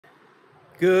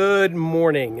Good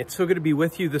morning. It's so good to be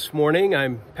with you this morning.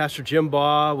 I'm Pastor Jim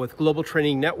Baugh with Global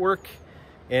Training Network,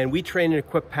 and we train and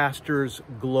equip pastors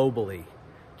globally.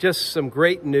 Just some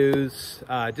great news.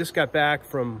 Just got back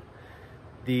from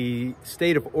the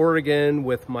state of Oregon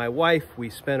with my wife.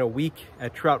 We spent a week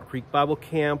at Trout Creek Bible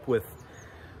Camp with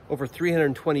over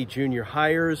 320 junior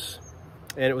hires,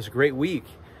 and it was a great week.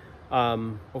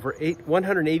 Over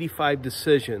 185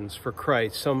 decisions for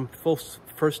Christ, some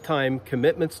first-time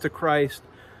commitments to Christ,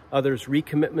 others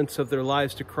recommitments of their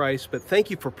lives to Christ. But thank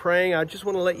you for praying. I just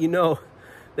want to let you know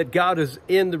that God is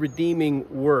in the redeeming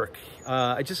work.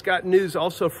 I just got news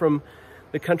also from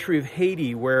the country of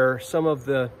Haiti, where some of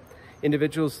the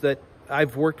individuals that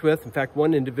I've worked with, in fact,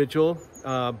 one individual,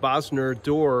 Bosner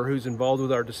Dor, who's involved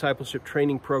with our discipleship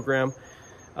training program,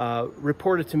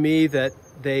 reported to me that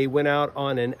they went out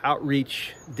on an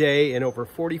outreach day and over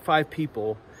 45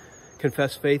 people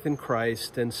confessed faith in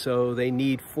Christ, and so they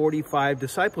need 45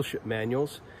 discipleship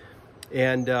manuals,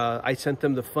 and I sent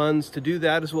them the funds to do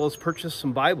that, as well as purchase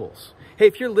some Bibles. Hey,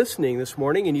 if you're listening this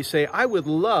morning and you say, I would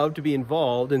love to be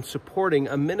involved in supporting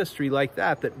a ministry like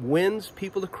that wins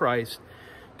people to Christ,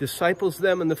 disciples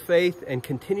them in the faith, and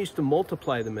continues to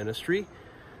multiply the ministry,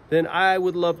 then I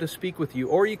would love to speak with you.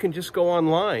 Or you can just go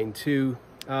online to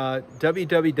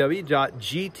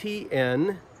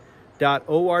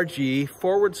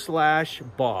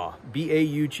www.gtn.org/Baugh,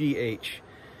 B-A-U-G-H.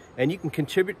 And you can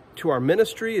contribute to our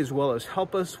ministry as well as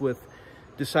help us with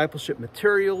discipleship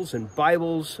materials and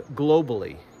Bibles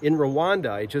globally. In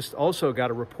Rwanda, I just also got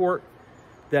a report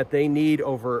that they need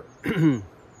over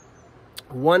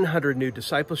 100 new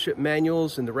discipleship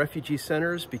manuals in the refugee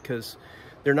centers, because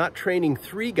they're not training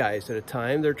 3 guys at a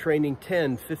time. They're training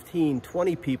 10, 15,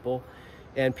 20 people,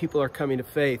 and people are coming to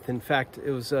faith. In fact,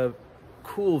 it was a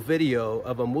cool video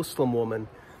of a Muslim woman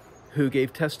who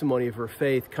gave testimony of her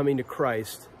faith coming to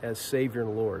Christ as Savior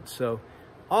and Lord. So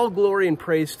all glory and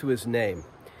praise to his name.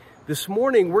 This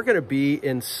morning, we're going to be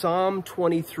in Psalm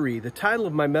 23. The title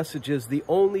of my message is The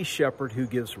Only Shepherd Who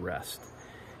Gives Rest.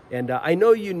 And I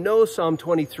know you know Psalm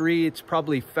 23. It's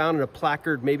probably found in a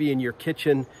placard, maybe in your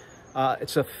kitchen.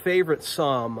 It's a favorite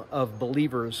psalm of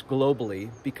believers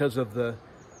globally because of the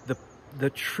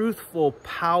truthful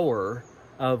power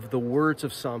of the words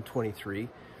of Psalm 23.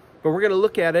 But we're going to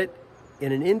look at it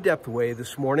in an in-depth way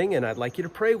this morning, and I'd like you to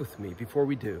pray with me before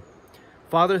we do.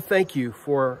 Father, thank you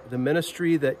for the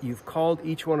ministry that you've called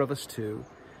each one of us to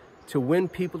win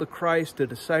people to Christ, to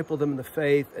disciple them in the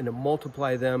faith, and to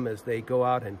multiply them as they go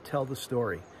out and tell the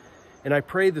story. And I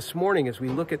pray this morning as we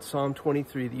look at Psalm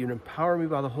 23 that you'd empower me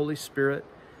by the Holy Spirit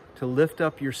to lift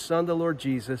up your Son, the Lord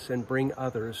Jesus, and bring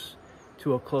others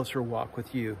to a closer walk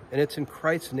with you. And it's in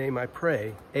Christ's name I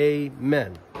pray.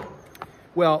 Amen.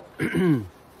 Well,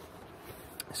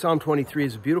 Psalm 23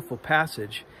 is a beautiful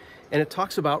passage, and it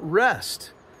talks about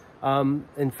rest.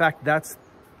 In fact, that's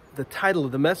the title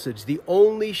of the message, The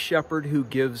Only Shepherd Who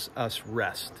Gives Us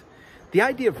Rest. The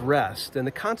idea of rest and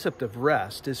the concept of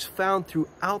rest is found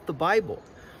throughout the Bible.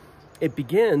 It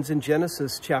begins in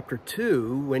Genesis chapter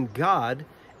 2 when God,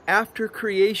 after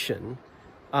creation,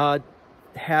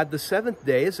 had the seventh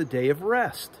day as a day of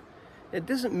rest.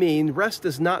 Rest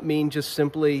does not mean just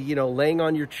simply, laying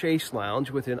on your Chase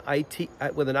lounge with an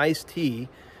iced tea.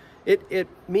 It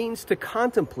means to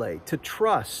contemplate, to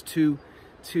trust, to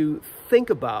think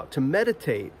about, to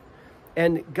meditate.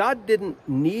 And God didn't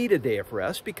need a day of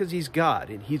rest because he's God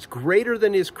and he's greater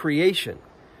than his creation.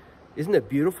 Isn't it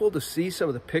beautiful to see some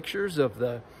of the pictures of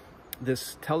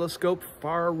this telescope,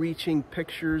 far-reaching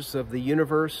pictures of the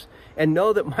universe, and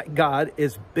know that my God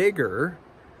is bigger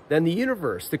than the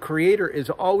universe. The Creator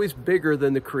is always bigger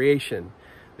than the creation.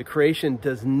 The creation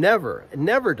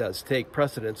never does take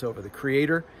precedence over the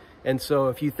Creator. And so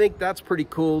if you think that's pretty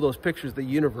cool, those pictures of the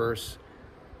universe,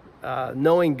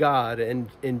 knowing God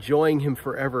and enjoying him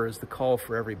forever is the call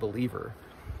for every believer.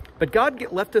 But God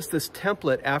left us this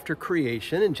template after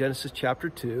creation in Genesis chapter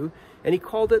 2, and he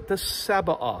called it the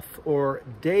Sabbath, or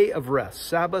day of rest.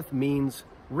 Sabbath means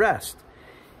rest.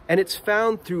 And it's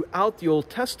found throughout the Old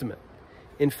Testament.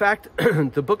 In fact,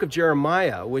 the book of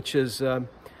Jeremiah, which is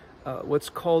what's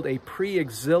called a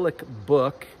pre-exilic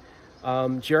book,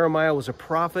 Jeremiah was a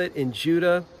prophet in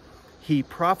Judah. He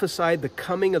prophesied the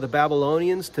coming of the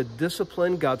Babylonians to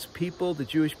discipline God's people, the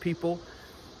Jewish people,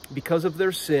 because of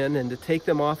their sin and to take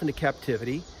them off into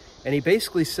captivity. And he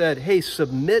basically said, hey,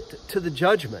 submit to the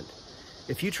judgment.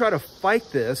 If you try to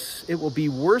fight this, it will be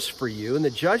worse for you, and the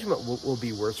judgment will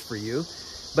be worse for you.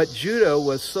 But Judah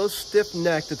was so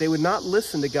stiff-necked that they would not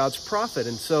listen to God's prophet.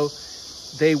 And so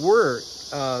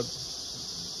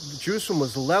Jerusalem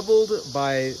was leveled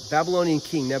by Babylonian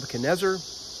king Nebuchadnezzar.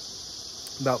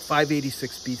 about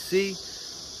 586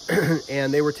 BC,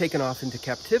 and they were taken off into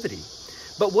captivity.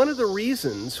 But one of the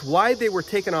reasons why they were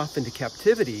taken off into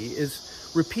captivity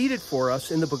is repeated for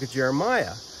us in the book of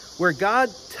Jeremiah, where God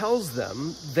tells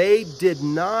them they did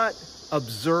not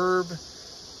observe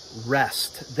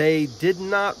rest. They did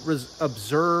not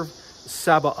observe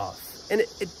Sabaoth. And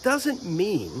it doesn't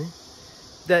mean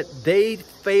that they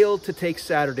failed to take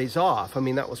Saturdays off. I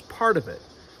mean, that was part of it.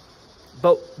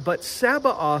 But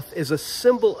Sabaoth is a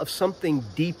symbol of something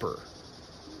deeper.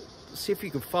 See if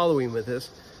you can follow me with this.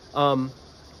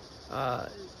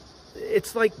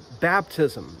 It's like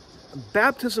baptism.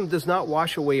 Baptism does not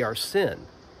wash away our sin.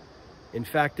 In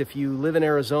fact, if you live in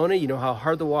Arizona, you know how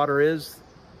hard the water is.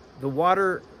 The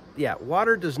water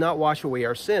does not wash away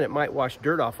our sin. It might wash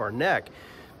dirt off our neck.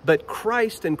 But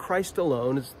Christ and Christ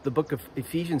alone, as the book of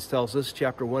Ephesians tells us,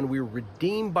 chapter 1, we were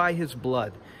redeemed by his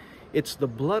blood. It's the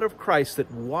blood of Christ that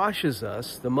washes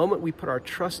us the moment we put our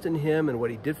trust in him and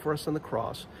what he did for us on the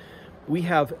cross. We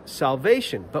have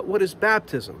salvation. But what is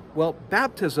baptism? Well,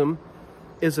 baptism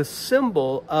is a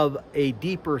symbol of a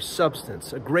deeper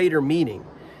substance, a greater meaning.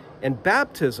 And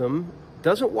baptism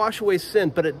doesn't wash away sin,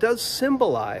 but it does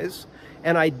symbolize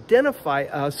and identify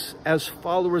us as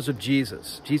followers of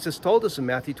Jesus. Jesus told us in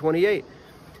Matthew 28,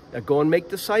 go and make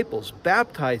disciples,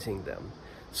 baptizing them.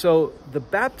 So the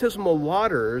baptismal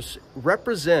waters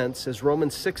represents, as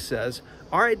Romans 6 says,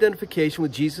 our identification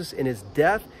with Jesus in his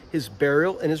death, his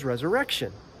burial, and his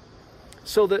resurrection.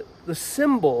 So that the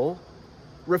symbol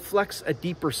reflects a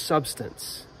deeper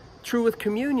substance. True with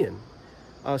communion.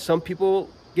 Some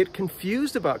people get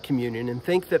confused about communion and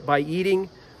think that by eating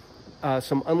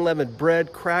some unleavened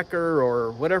bread, cracker,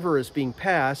 or whatever is being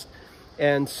passed,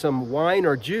 and some wine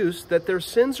or juice, that their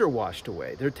sins are washed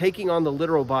away. They're taking on the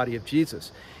literal body of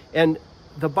Jesus. And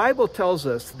the Bible tells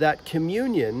us that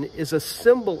communion is a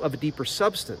symbol of a deeper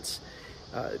substance.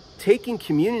 Taking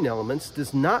communion elements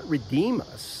does not redeem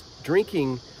us.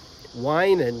 Drinking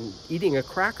wine and eating a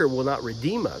cracker will not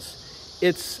redeem us.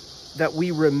 It's that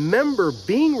we remember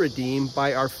being redeemed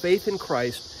by our faith in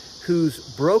Christ,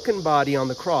 whose broken body on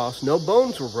the cross, no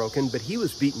bones were broken, but he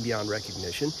was beaten beyond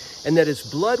recognition, and that his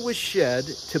blood was shed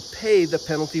to pay the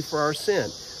penalty for our sin.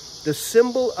 The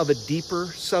symbol of a deeper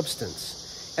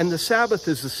substance. And the Sabbath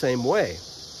is the same way.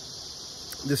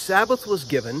 The Sabbath was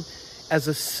given as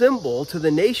a symbol to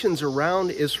the nations around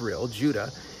Israel,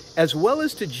 Judah, as well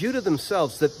as to Judah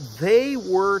themselves, that they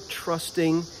were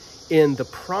trusting in the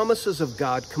promises of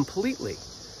God completely.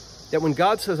 That when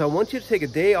God says, I want you to take a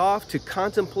day off to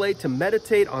contemplate, to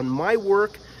meditate on my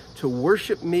work, to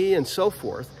worship me and so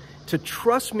forth, to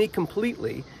trust me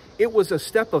completely, it was a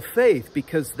step of faith,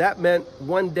 because that meant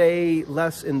one day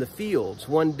less in the fields,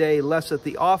 one day less at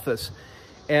the office,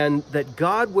 and that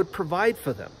God would provide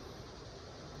for them.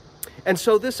 And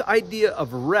so this idea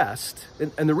of rest,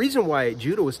 and the reason why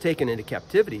Judah was taken into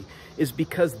captivity is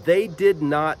because they did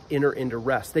not enter into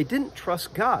rest. They didn't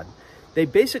trust God. They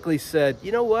basically said,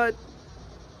 you know what,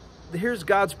 here's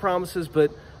God's promises,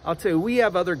 but I'll tell you, we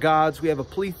have other gods. We have a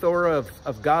plethora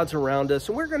of gods around us,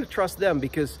 and we're going to trust them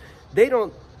because they're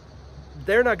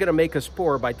not going to make us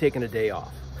poor by taking a day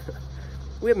off.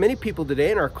 We have many people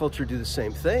today in our culture do the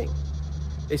same thing.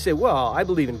 They say, well, I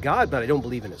believe in God, but I don't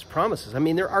believe in his promises. I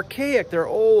mean, they're archaic, they're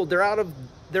old, they're out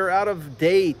of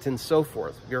date and so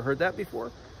forth. Have you ever heard that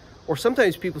before? Or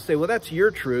sometimes people say, well, that's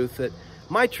your truth, that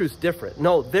my truth's different.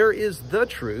 No, there is the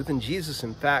truth, and Jesus,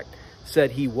 in fact,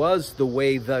 said he was the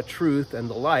way, the truth, and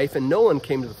the life, and no one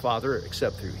came to the Father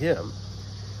except through him.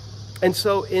 And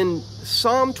so in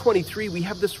Psalm 23, we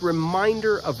have this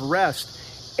reminder of rest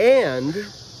and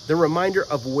the reminder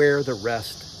of where the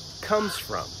rest comes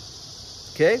from.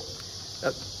 Okay?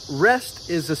 Rest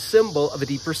is a symbol of a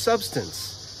deeper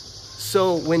substance.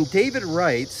 So when David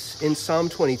writes in Psalm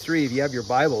 23, if you have your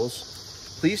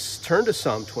Bibles, please turn to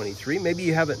Psalm 23. Maybe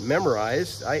you haven't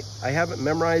memorized. I haven't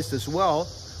memorized as well,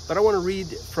 but I want to read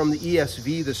from the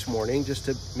ESV this morning just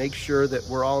to make sure that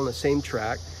we're all on the same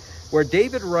track, where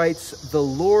David writes, the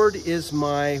Lord is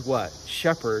my what?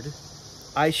 Shepherd.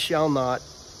 I shall not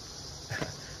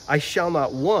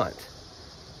want.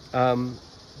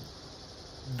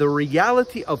 The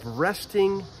reality of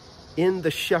resting in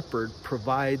the shepherd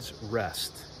provides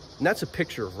rest. And that's a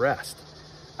picture of rest.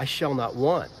 I shall not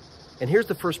want. And here's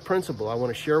the first principle I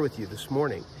want to share with you this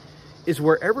morning, is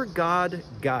wherever God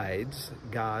guides,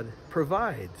 God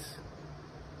provides.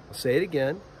 I'll say it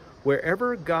again.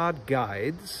 Wherever God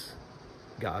guides,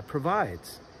 God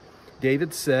provides.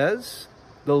 David says,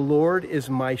 the Lord is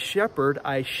my shepherd,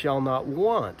 I shall not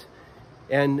want.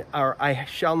 And I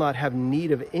shall not have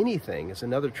need of anything is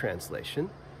another translation.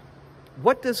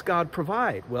 what does God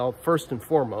provide? Well, first and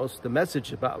foremost, the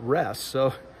message about rest.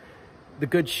 So the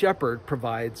Good Shepherd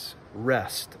provides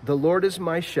rest. The Lord is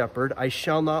my shepherd, I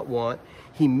shall not want.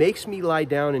 He makes me lie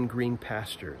down in green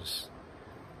pastures.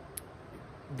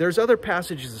 There's other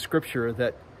passages of Scripture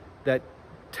that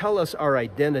tell us our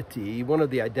identity, one of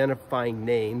the identifying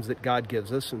names that God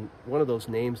gives us, and one of those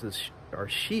names is our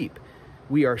sheep.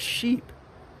 We are sheep.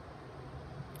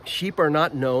 Sheep are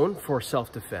not known for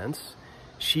self-defense.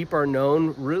 Sheep are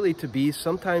known really to be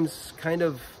sometimes kind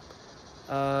of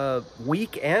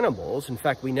weak animals. In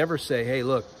fact, we never say, hey,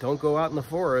 look, don't go out in the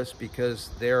forest because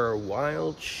there are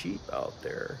wild sheep out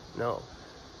there. No.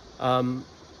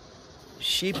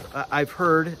 Sheep, I've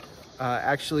heard,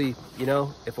 actually, you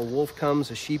know, if a wolf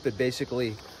comes, a sheep would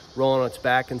basically roll on its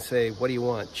back and say, what do you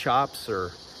want, chops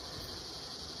or,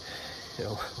 you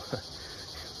know,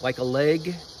 like a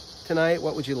leg tonight?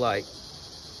 What would you like?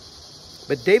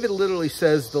 But David literally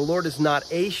says, the Lord is not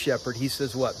a shepherd. He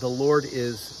says what? The Lord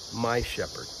is my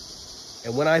shepherd.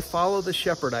 And when I follow the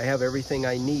shepherd, I have everything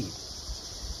I need.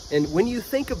 And when you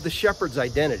think of the shepherd's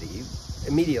identity,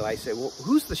 immediately I say, well,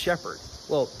 who's the shepherd?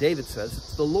 Well, David says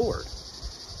it's the Lord.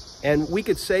 And we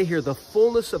could say here the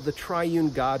fullness of the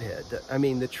triune Godhead. I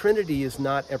mean, the Trinity is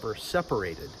not ever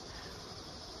separated.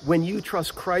 When you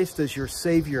trust Christ as your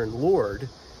Savior and Lord,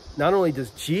 not only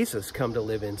does Jesus come to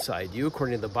live inside you,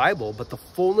 according to the Bible, but the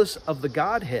fullness of the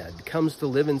Godhead comes to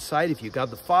live inside of you. God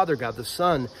the Father, God the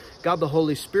Son, God the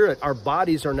Holy Spirit. Our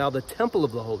bodies are now the temple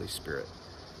of the Holy Spirit.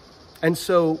 And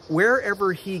so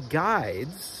wherever He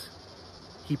guides,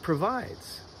 He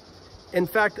provides. In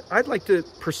fact, I'd like to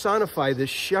personify this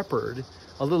shepherd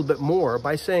a little bit more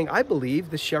by saying I believe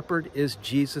the shepherd is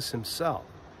Jesus Himself.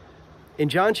 In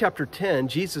John chapter 10,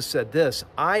 Jesus said this,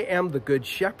 I am the good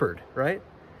shepherd, right?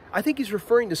 I think He's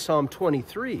referring to Psalm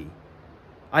 23.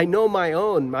 I know my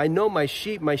own, I know my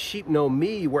sheep know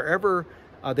me. Wherever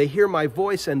they hear my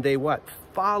voice and they what?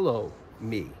 Follow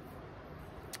me.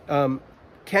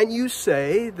 Can you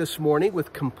say this morning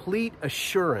with complete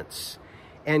assurance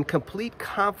and complete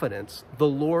confidence, the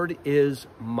Lord is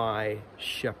my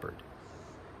shepherd?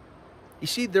 You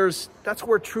see, that's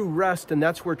where true rest and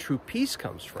that's where true peace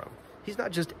comes from. He's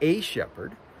not just a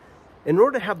shepherd. In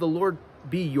order to have the Lord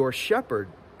be your shepherd,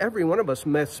 every one of us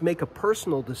must make a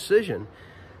personal decision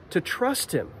to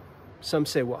trust Him. Some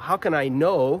say, well, how can I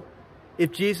know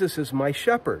if Jesus is my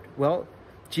shepherd? Well,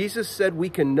 Jesus said we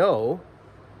can know.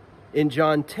 In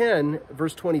John 10,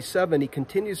 verse 27, He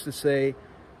continues to say,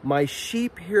 my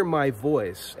sheep hear my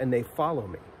voice and they follow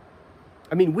me.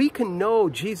 I mean, we can know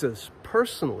Jesus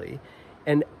personally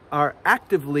and are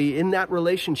actively in that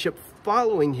relationship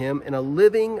following Him in a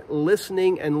living,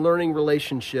 listening, and learning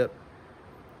relationship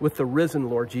with the risen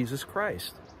Lord Jesus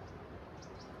Christ.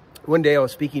 One day I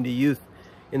was speaking to youth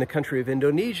in the country of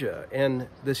Indonesia, and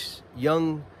this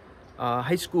young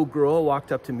high school girl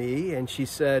walked up to me and she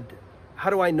said, how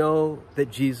do I know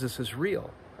that Jesus is real?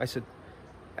 I said,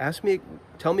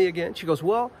 tell me again. She goes,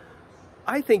 well,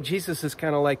 I think Jesus is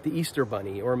kind of like the Easter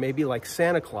Bunny or maybe like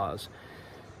Santa Claus.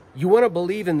 You want to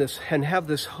believe in this and have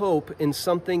this hope in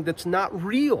something that's not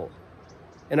real.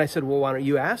 And I said, well, why don't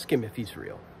you ask Him if He's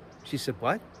real? She said,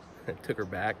 what? I took her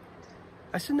back.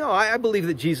 I said, no, I believe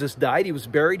that Jesus died. He was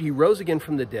buried. He rose again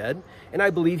from the dead. And I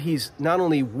believe He's not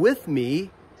only with me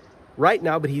right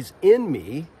now, but He's in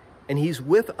me and He's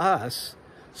with us.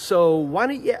 So why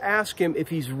don't you ask Him if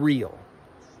He's real?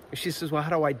 And she says, well, how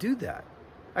do I do that?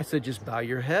 I said, just bow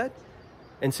your head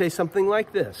and say something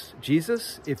like this.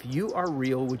 Jesus, if you are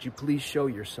real, would you please show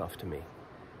yourself to me?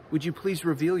 Would you please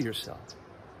reveal yourself?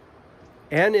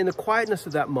 And in the quietness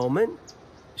of that moment,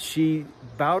 she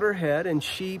bowed her head and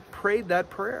she prayed that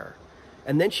prayer.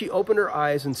 And then she opened her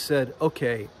eyes and said,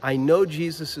 okay, I know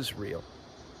Jesus is real.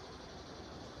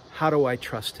 How do I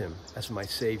trust Him as my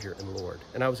Savior and Lord?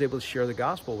 And I was able to share the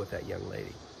gospel with that young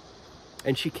lady.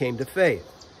 And she came to faith.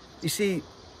 You see,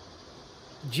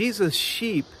 Jesus'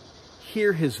 sheep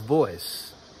hear His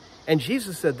voice. And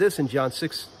Jesus said this in John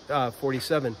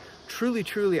 6:47, truly,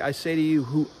 truly, I say to you,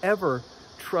 whoever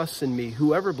trusts in me,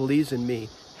 whoever believes in me,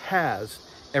 has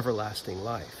everlasting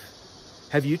life.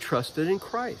 Have you trusted in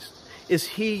Christ? Is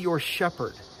He your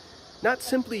shepherd? Not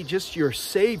simply just your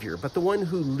Savior, but the one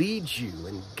who leads you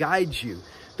and guides you,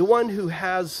 the one who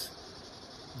has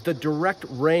the direct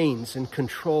reins and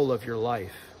control of your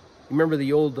life. Remember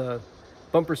the old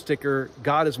bumper sticker,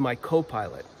 God is my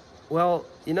co-pilot. Well,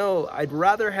 you know, I'd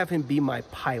rather have Him be my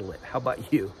pilot. How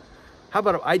about you? How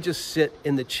about if I just sit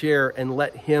in the chair and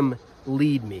let Him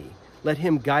lead me? Let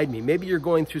Him guide me. Maybe you're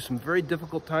going through some very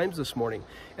difficult times this morning,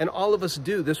 and all of us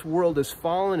do. This world is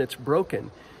fallen, it's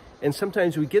broken. And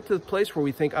sometimes we get to the place where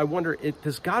we think, I wonder,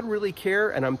 does God really care?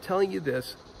 And I'm telling you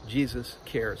this, Jesus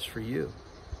cares for you.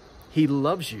 He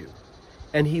loves you.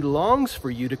 And he longs for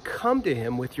you to come to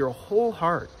him with your whole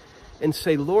heart and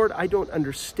say, Lord, I don't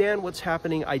understand what's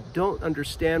happening. I don't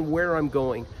understand where I'm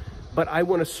going, but I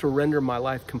want to surrender my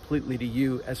life completely to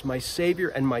you as my Savior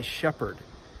and my shepherd.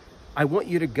 I want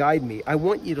you to guide me. I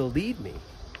want you to lead me.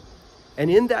 And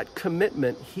in that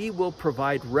commitment, he will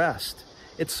provide rest.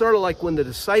 It's sort of like when the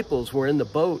disciples were in the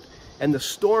boat and the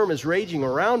storm is raging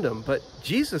around them, but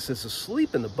Jesus is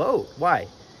asleep in the boat. Why?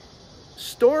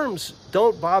 Storms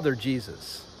don't bother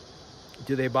Jesus.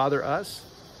 Do they bother us?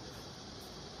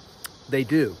 They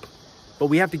do. But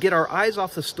we have to get our eyes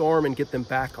off the storm and get them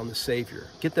back on the Savior,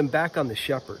 get them back on the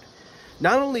shepherd.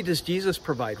 Not only does Jesus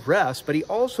provide rest, but he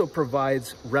also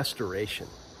provides restoration.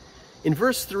 In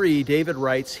verse 3, David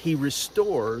writes, he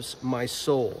restores my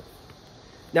soul.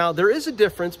 Now, there is a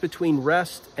difference between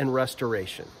rest and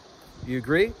restoration. Do you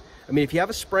agree? I mean, if you have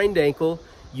a sprained ankle,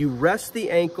 you rest the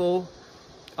ankle,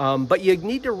 but you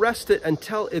need to rest it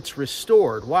until it's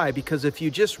restored. Why? Because if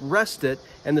you just rest it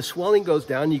and the swelling goes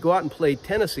down, you go out and play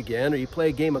tennis again, or you play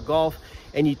a game of golf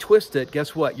and you twist it,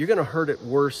 guess what? You're going to hurt it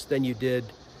worse than you did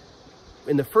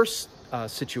in the first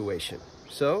situation.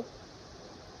 So,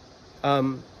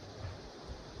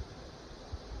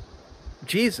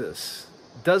 Jesus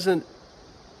doesn't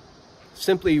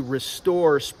simply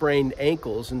restore sprained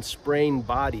ankles and sprained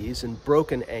bodies and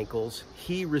broken ankles.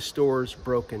 He restores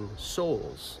broken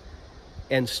souls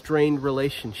and strained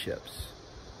relationships.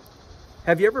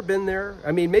 Have you ever been there?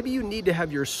 I mean, maybe you need to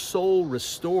have your soul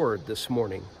restored this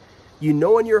morning. You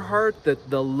know in your heart that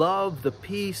the love, the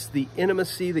peace, the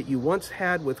intimacy that you once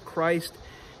had with Christ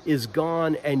is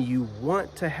gone, and you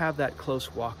want to have that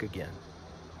close walk again.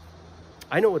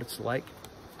 I know what it's like.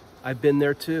 I've been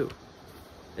there too.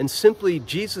 And simply,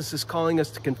 Jesus is calling us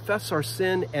to confess our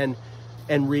sin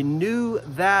and renew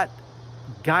that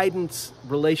guidance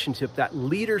relationship, that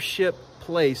leadership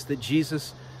place that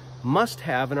Jesus must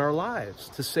have in our lives,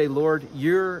 to say, Lord,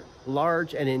 you're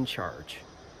large and in charge.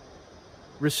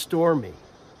 Restore me.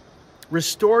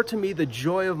 Restore to me the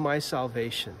joy of my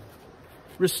salvation.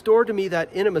 Restore to me that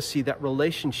intimacy, that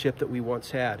relationship that we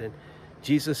once had. And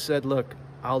Jesus said, look,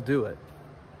 I'll do it.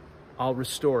 I'll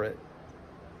restore it.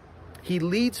 He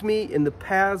leads me in the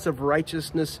paths of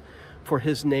righteousness for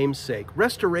his name's sake.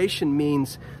 Restoration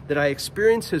means that I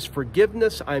experience his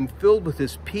forgiveness, I'm filled with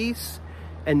his peace,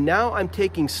 and now I'm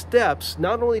taking steps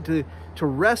not only to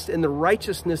rest in the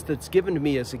righteousness that's given to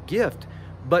me as a gift,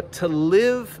 but to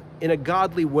live in a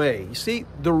godly way. You see,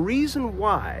 the reason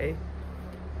why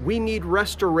we need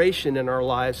restoration in our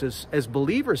lives as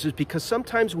believers is because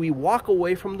sometimes we walk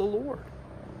away from the Lord.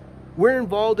 We're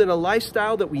involved in a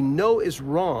lifestyle that we know is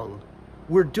wrong.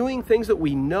 We're doing things that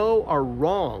we know are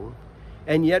wrong,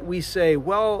 and yet we say,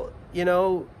 well, you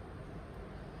know,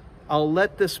 I'll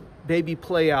let this baby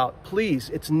play out. Please,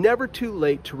 it's never too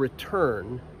late to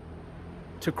return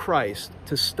to Christ,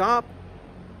 to stop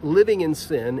living in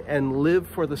sin and live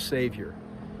for the Savior.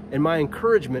 And my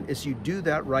encouragement is you do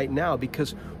that right now,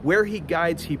 because where he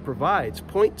guides, he provides.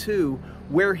 Point two,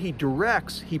 where he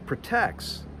directs, he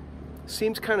protects.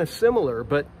 Seems kind of similar,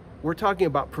 but we're talking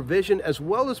about provision as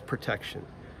well as protection.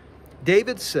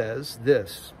 David says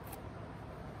this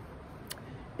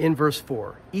in verse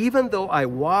 4, even though I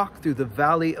walk through the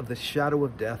valley of the shadow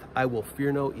of death, I will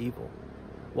fear no evil.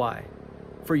 Why?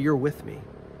 For you're with me.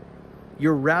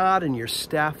 Your rod and your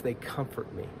staff, they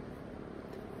comfort me.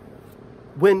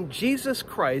 When Jesus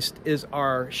Christ is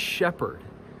our shepherd,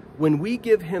 when we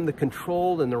give him the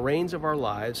control and the reins of our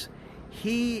lives,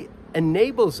 he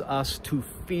enables us to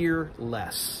fear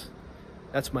less.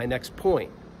 That's my next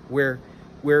point.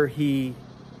 Where he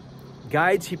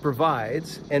guides, he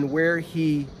provides, and where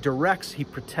he directs, he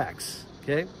protects.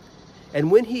 Okay? And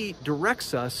when he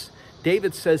directs us,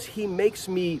 David says, he makes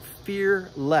me fear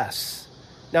less.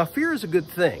 Now, fear is a good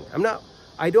thing.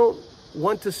 I don't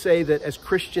want to say that as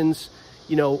Christians,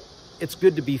 you know, it's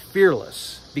good to be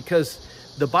fearless, because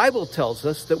the Bible tells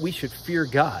us that we should fear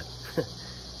God. In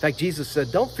fact, Jesus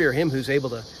said, don't fear him who's able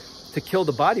to kill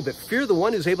the body, but fear the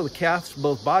one who's able to cast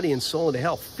both body and soul into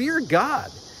hell. Fear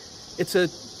God. It's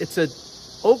a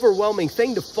overwhelming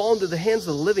thing to fall into the hands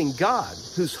of the living God,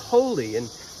 who's holy and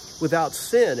without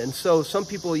sin. And so some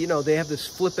people, you know, they have this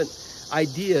flippant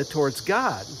idea towards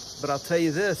God. But I'll tell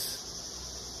you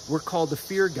this, we're called to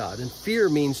fear God. And fear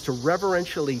means to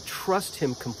reverentially trust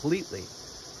him completely.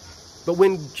 But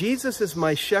when Jesus is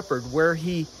my shepherd, where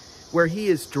he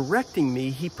is directing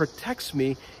me, he protects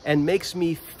me and makes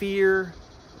me fear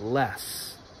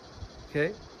less.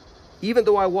 Okay? Even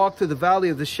though I walk through the valley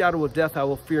of the shadow of death, I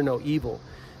will fear no evil.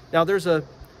 Now, there's a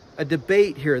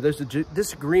debate here. There's a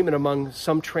disagreement among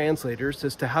some translators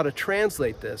as to how to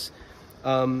translate this,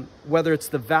 whether it's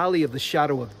the valley of the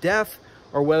shadow of death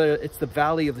or whether it's the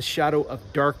valley of the shadow of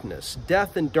darkness.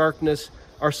 Death and darkness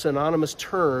are synonymous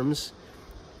terms,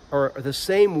 or the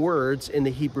same words in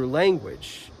the Hebrew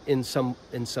language in some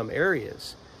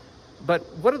areas. But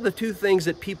what are the two things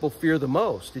that people fear the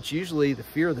most? It's usually the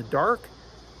fear of the dark,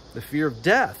 the fear of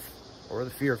death, or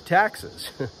the fear of taxes.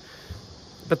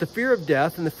 But the fear of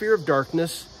death and the fear of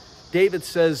darkness, David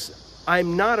says,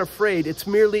 I'm not afraid. It's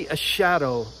merely a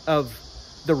shadow of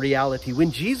the reality.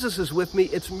 When Jesus is with me,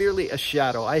 it's merely a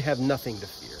shadow. I have nothing to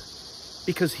fear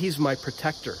because he's my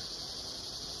protector.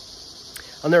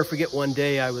 I'll never forget one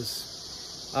day I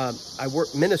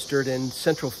ministered in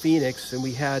Central Phoenix, and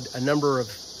we had a number of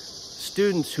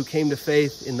students who came to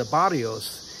faith in the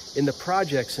barrios, in the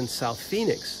projects in South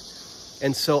Phoenix.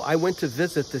 And so I went to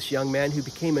visit this young man who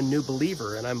became a new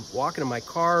believer, and I'm walking in my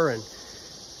car, and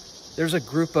there's a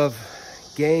group of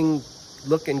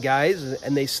gang-looking guys,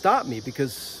 and they stopped me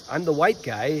because I'm the white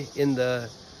guy in the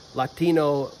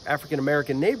Latino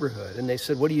African-American neighborhood. And they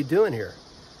said, "What are you doing here?"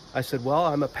 I said, "Well,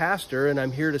 I'm a pastor, and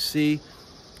I'm here to see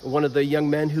one of the young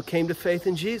men who came to faith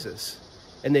in Jesus."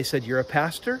 And they said, "You're a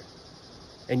pastor?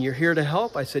 And you're here to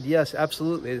help?" I said, "Yes,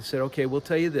 absolutely." They said, "Okay, we'll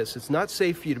tell you this. It's not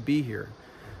safe for you to be here.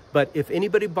 But if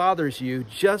anybody bothers you,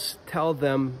 just tell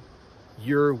them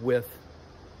you're with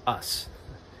us.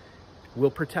 We'll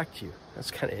protect you."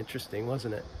 That's kind of interesting,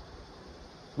 wasn't it?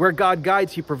 Where God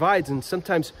guides, he provides. And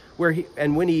sometimes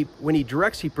when he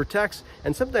directs, he protects.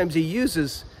 And sometimes he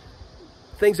uses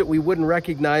things that we wouldn't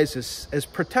recognize as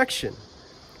protection.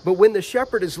 But when the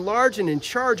shepherd is large and in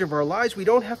charge of our lives, we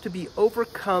don't have to be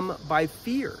overcome by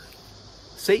fear.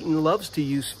 Satan loves to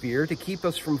use fear to keep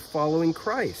us from following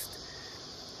Christ.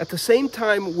 At the same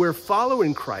time we're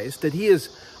following Christ, that he is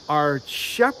our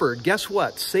shepherd, guess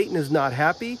what? Satan is not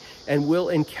happy and will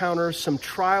encounter some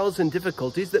trials and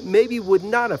difficulties that maybe would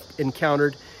not have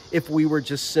encountered if we were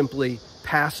just simply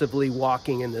passively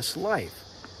walking in this life.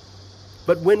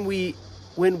 But when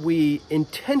we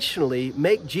intentionally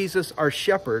make Jesus our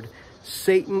shepherd,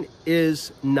 Satan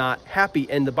is not happy.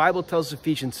 And the Bible tells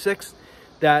Ephesians 6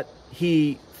 that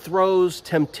he throws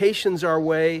temptations our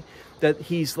way, that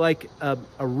he's like a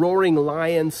roaring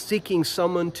lion seeking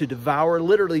someone to devour,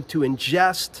 literally to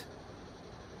ingest.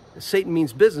 Satan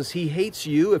means business. He hates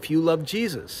you if you love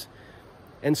Jesus.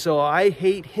 And so I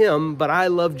hate him, but I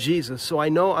love Jesus. So I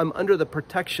know I'm under the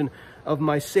protection of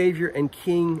my Savior and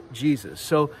King Jesus.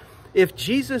 So if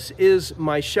Jesus is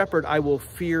my shepherd, I will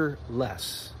fear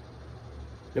less.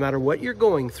 No matter what you're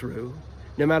going through,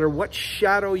 no matter what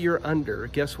shadow you're under,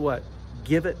 guess what?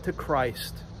 Give it to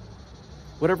Christ.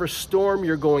 Whatever storm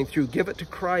you're going through, give it to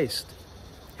Christ.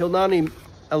 He'll not only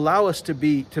allow us to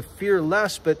fear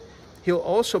less, but he'll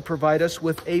also provide us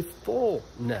with a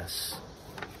fullness.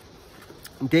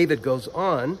 David goes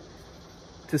on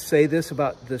to say this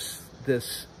about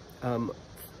this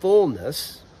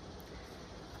fullness.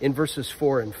 In verses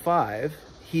 4 and 5,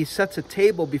 he sets a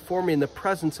table before me in the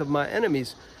presence of my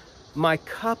enemies. My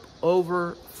cup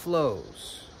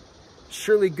overflows.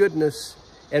 Surely goodness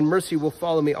and mercy will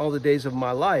follow me all the days of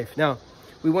my life. Now,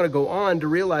 we want to go on to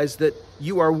realize that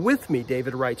you are with me,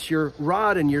 David writes. Your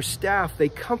rod and your staff, they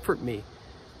comfort me.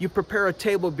 You prepare a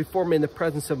table before me in the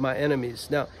presence of my enemies.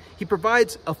 Now, he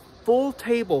provides a full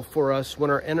table for us when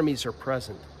our enemies are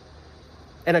present.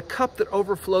 And a cup that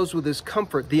overflows with his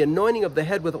comfort. The anointing of the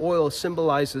head with oil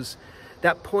symbolizes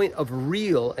that point of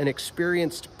real and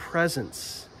experienced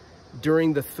presence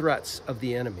during the threats of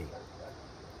the enemy.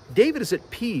 David is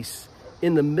at peace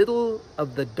in the middle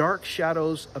of the dark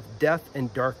shadows of death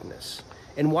and darkness.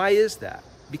 And why is that?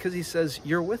 Because he says,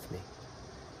 "You're with me."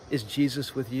 Is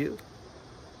Jesus with you?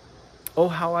 Oh,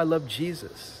 how I love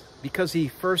Jesus, because he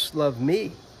first loved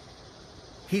me.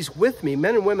 He's with me.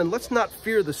 Men and women, let's not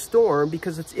fear the storm,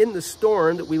 because it's in the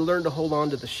storm that we learn to hold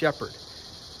on to the shepherd.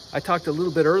 I talked a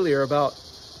little bit earlier about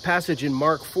a passage in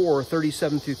Mark 4,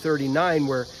 37 through 39,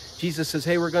 where Jesus says,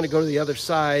 "Hey, we're going to go to the other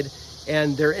side."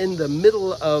 And they're in the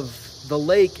middle of the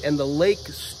lake, and the lake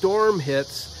storm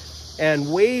hits,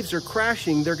 and waves are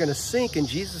crashing. They're going to sink, and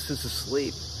Jesus is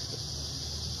asleep.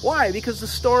 Why? Because the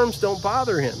storms don't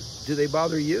bother him. Do they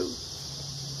bother you?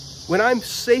 When I'm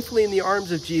safely in the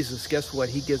arms of Jesus, guess what?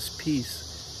 He gives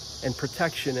peace and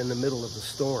protection in the middle of the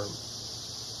storm.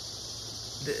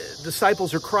 The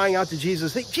disciples are crying out to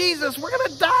Jesus, "Hey, Jesus, we're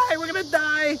going to die. We're going to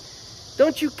die.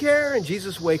 Don't you care?" And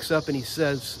Jesus wakes up and he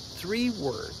says 3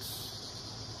 words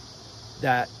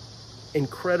that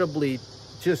incredibly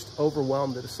just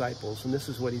overwhelmed the disciples. And this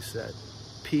is what he said: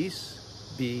 "Peace,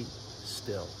 be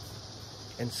still."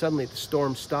 And suddenly the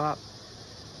storm stopped.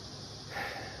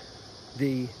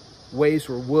 The waves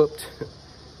were whooped.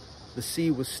 The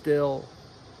sea was still.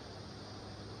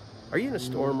 Are you in a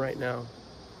storm right now?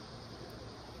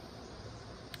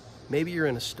 Maybe you're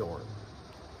in a storm.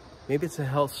 Maybe it's a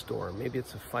health storm. Maybe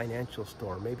it's a financial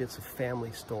storm. Maybe it's a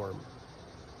family storm.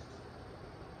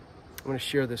 I'm going to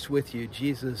share this with you.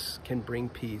 Jesus can bring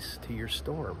peace to your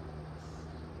storm,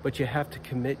 but you have to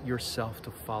commit yourself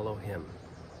to follow him.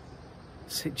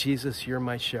 Say, Jesus, you're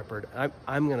my shepherd.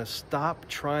 I'm going to stop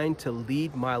trying to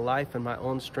lead my life in my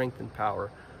own strength and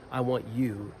power. I want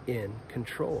you in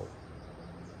control.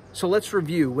 So let's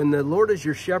review. When the Lord is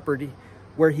your shepherd,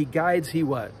 where he guides, he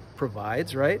what?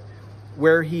 Provides, right?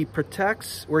 Where he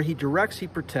protects, where he directs, he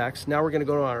protects. Now we're going to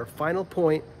go to our final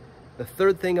point. The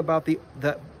third thing about the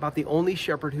only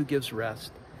shepherd who gives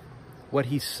rest. What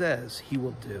he says he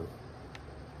will do,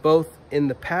 both in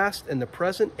the past and the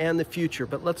present and the future.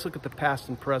 But let's look at the past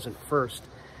and present first.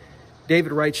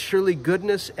 David writes, surely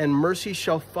goodness and mercy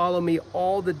shall follow me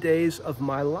all the days of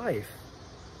my life.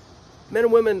 Men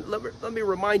and women, let me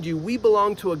remind you, we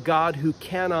belong to a God who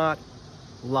cannot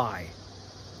lie.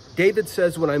 David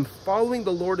says, when I'm following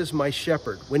the Lord as my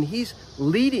shepherd, when he's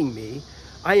leading me,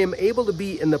 I am able to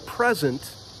be in the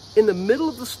present, in the middle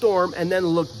of the storm, and then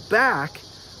look back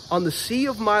on the sea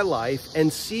of my life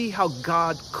and see how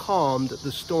God calmed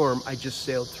the storm I just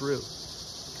sailed through.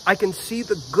 I can see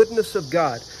the goodness of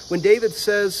God. When David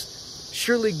says,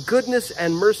 surely goodness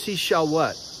and mercy shall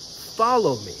what?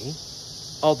 Follow me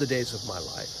all the days of my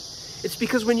life. It's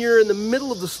because when you're in the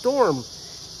middle of the storm,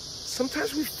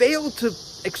 sometimes we fail to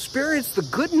experience the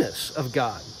goodness of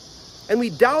God. And we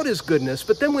doubt his goodness.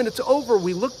 But then when it's over,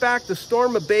 we look back, the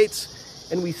storm abates,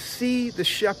 and we see the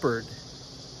shepherd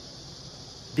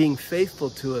being faithful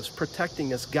to us,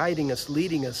 protecting us, guiding us,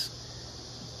 leading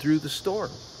us through the storm.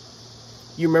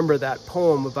 You remember that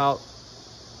poem about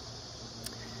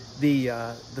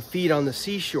the feet on the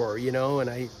seashore, you know, and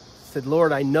I said,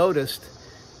 Lord, I noticed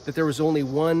that there was only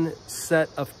one set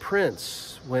of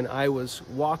prints when I was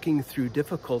walking through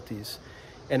difficulties,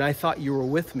 and I thought you were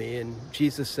with me. And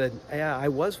Jesus said, yeah, I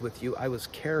was with you. I was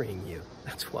carrying you.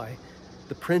 That's why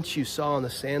the prints you saw in the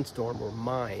sandstorm were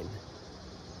mine.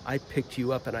 I picked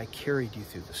you up and I carried you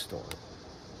through the storm.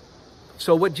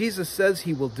 So what Jesus says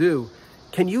he will do,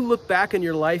 can you look back in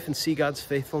your life and see God's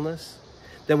faithfulness?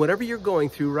 Then whatever you're going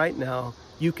through right now,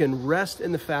 you can rest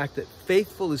in the fact that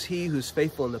faithful is he who's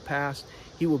faithful in the past.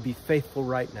 He will be faithful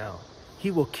right now.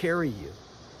 He will carry you.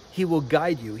 He will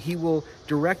guide you. He will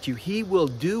direct you. He will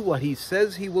do what he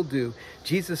says he will do.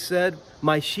 Jesus said,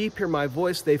 my sheep hear my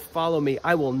voice. They follow me.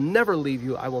 I will never leave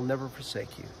you. I will never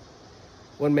forsake you.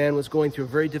 One man was going through a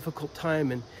very difficult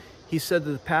time, and he said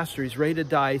to the pastor, he's ready to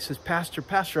die. He says, Pastor,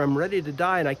 I'm ready to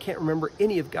die, and I can't remember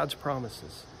any of God's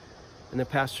promises. And the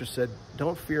pastor said,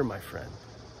 don't fear, my friend.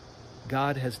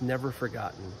 God has never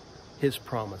forgotten his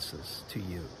promises to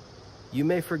you. You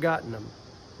may have forgotten them,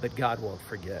 but God won't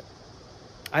forget.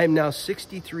 I am now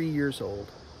 63 years old.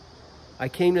 I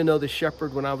came to know the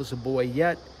shepherd when I was a boy,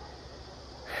 yet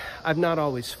I've not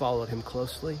always followed him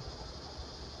closely,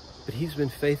 but he's been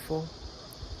faithful.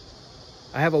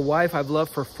 I have a wife I've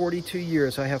loved for 42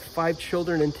 years. I have 5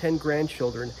 children and 10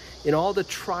 grandchildren. In all the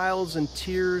trials and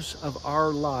tears of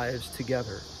our lives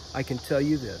together, I can tell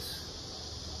you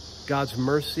this: God's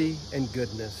mercy and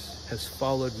goodness has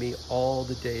followed me all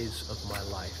the days of my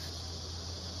life.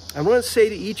 I want to say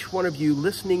to each one of you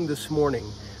listening this morning,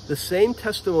 the same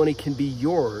testimony can be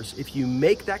yours if you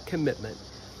make that commitment,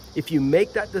 if you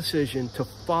make that decision to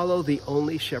follow the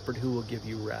only shepherd who will give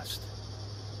you rest.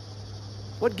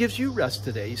 What gives you rest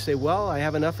today? You say, well, I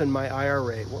have enough in my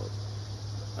IRA. Well,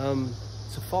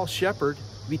 it's a false shepherd.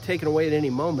 It can be taken away at any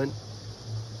moment.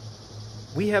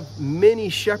 We have many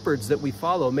shepherds that we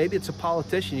follow. Maybe it's a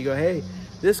politician. You go, hey,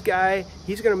 this guy,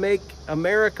 he's going to make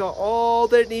America all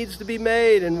that needs to be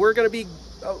made, and we're going to be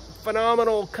a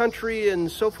phenomenal country,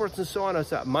 and so forth and so on. I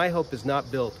thought, my hope is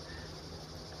not built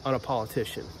on a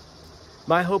politician.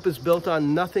 My hope is built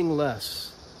on nothing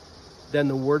less than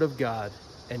the Word of God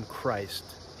and Christ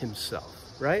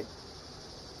himself, right?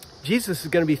 Jesus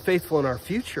is going to be faithful in our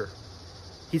future.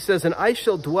 He says, and I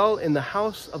shall dwell in the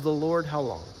house of the Lord how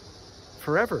long?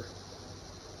 Forever.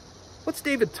 What's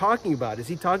David talking about? Is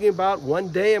he talking about one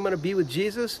day I'm going to be with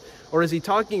Jesus? Or is he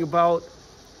talking about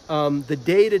the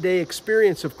day-to-day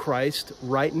experience of Christ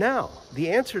right now? The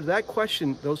answer to that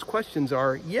question, those questions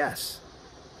are yes.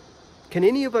 Can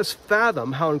any of us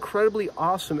fathom how incredibly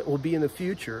awesome it will be in the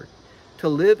future to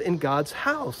live in God's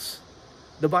house?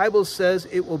 The Bible says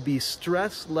it will be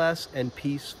stressless and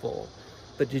peaceful.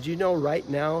 But did you know right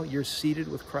now you're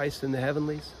seated with Christ in the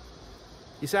heavenlies?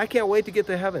 You say, I can't wait to get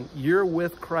to heaven. You're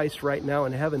with Christ right now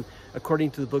in heaven,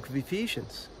 according to the book of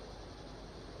Ephesians.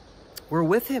 We're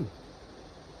with him.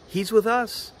 He's with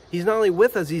us. He's not only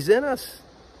with us, he's in us.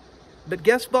 But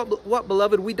guess what,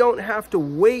 beloved? We don't have to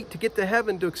wait to get to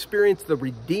heaven to experience the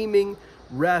redeeming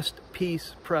rest,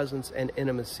 peace, presence, and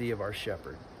intimacy of our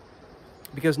shepherd.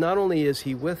 Because not only is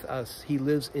he with us, he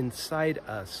lives inside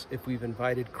us if we've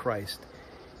invited Christ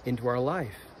into our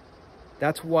life.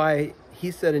 That's why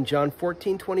he said in John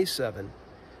 14:27,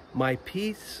 my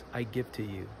peace I give to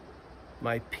you.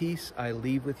 My peace I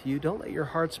leave with you. Don't let your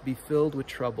hearts be filled with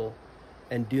trouble,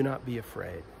 and do not be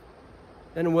afraid.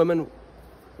 Men and women,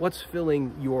 what's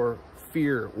filling your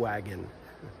fear wagon?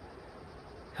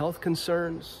 Health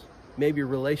concerns, maybe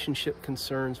relationship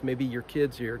concerns, maybe your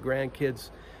kids or your grandkids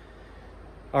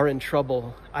are in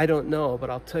trouble. I don't know, but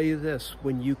I'll tell you this,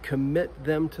 when you commit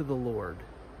them to the Lord,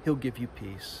 he'll give you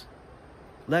peace.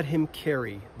 Let him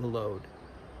carry the load.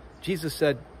 Jesus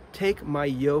said, take my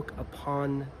yoke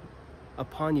upon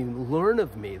you. Learn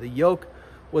of me. The yoke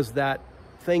was that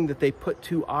thing that they put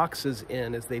two oxes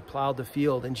in as they plowed the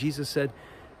field. And Jesus said,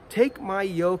 take my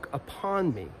yoke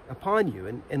upon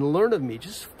you, and learn of me.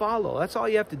 Just follow. That's all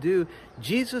you have to do.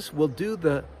 Jesus will do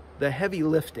the heavy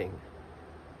lifting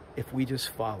if we just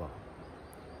follow.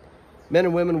 Men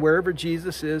and women, wherever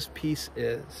Jesus is, peace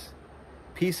is.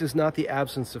 Peace is not the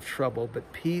absence of trouble,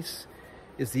 but peace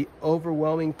is the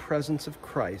overwhelming presence of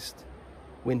Christ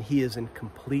when he is in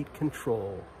complete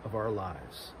control of our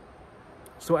lives.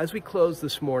 So as we close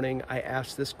this morning, I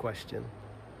ask this question: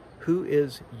 who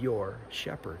is your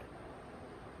shepherd?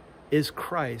 Is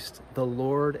Christ the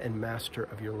Lord and Master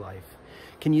of your life?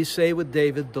 Can you say with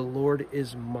David, the Lord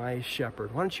is my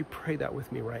shepherd? Why don't you pray that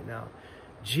with me right now?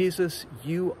 Jesus,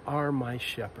 you are my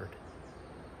shepherd.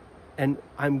 And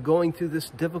I'm going through this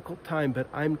difficult time, but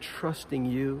I'm trusting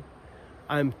you.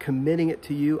 I'm committing it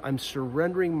to you. I'm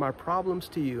surrendering my problems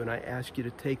to you, and I ask you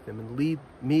to take them and lead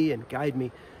me and guide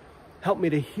me. Help me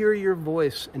to hear your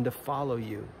voice and to follow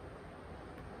you.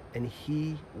 And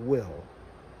he will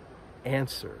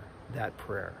answer that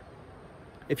prayer.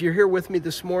 If you're here with me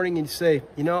this morning and you say,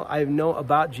 you know, I know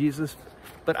about Jesus,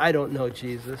 but I don't know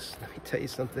Jesus, let me tell you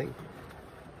something.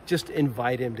 Just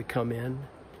invite him to come in.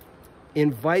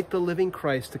 Invite the living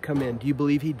Christ to come in. Do you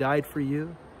believe he died for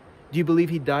you? Do you believe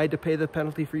he died to pay the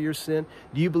penalty for your sin?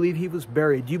 Do you believe he was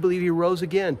buried? Do you believe he rose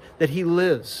again, that he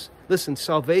lives? Listen,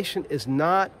 salvation is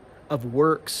not of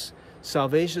works.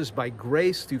 Salvation is by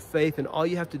grace through faith, and all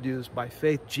you have to do is by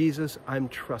faith. Jesus, I'm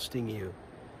trusting you.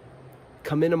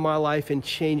 Come into my life and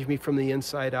change me from the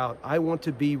inside out. I want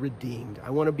to be redeemed. I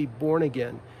want to be born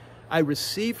again. I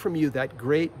receive from you that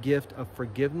great gift of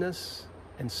forgiveness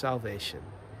and salvation,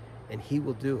 and he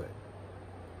will do it.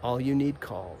 All you need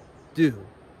do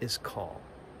is call.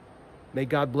 May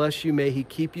God bless you. May he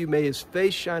keep you. May his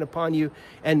face shine upon you,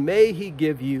 and may he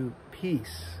give you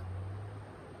peace.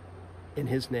 In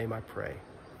his name I pray.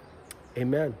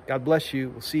 Amen. God bless you.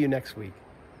 We'll see you next week.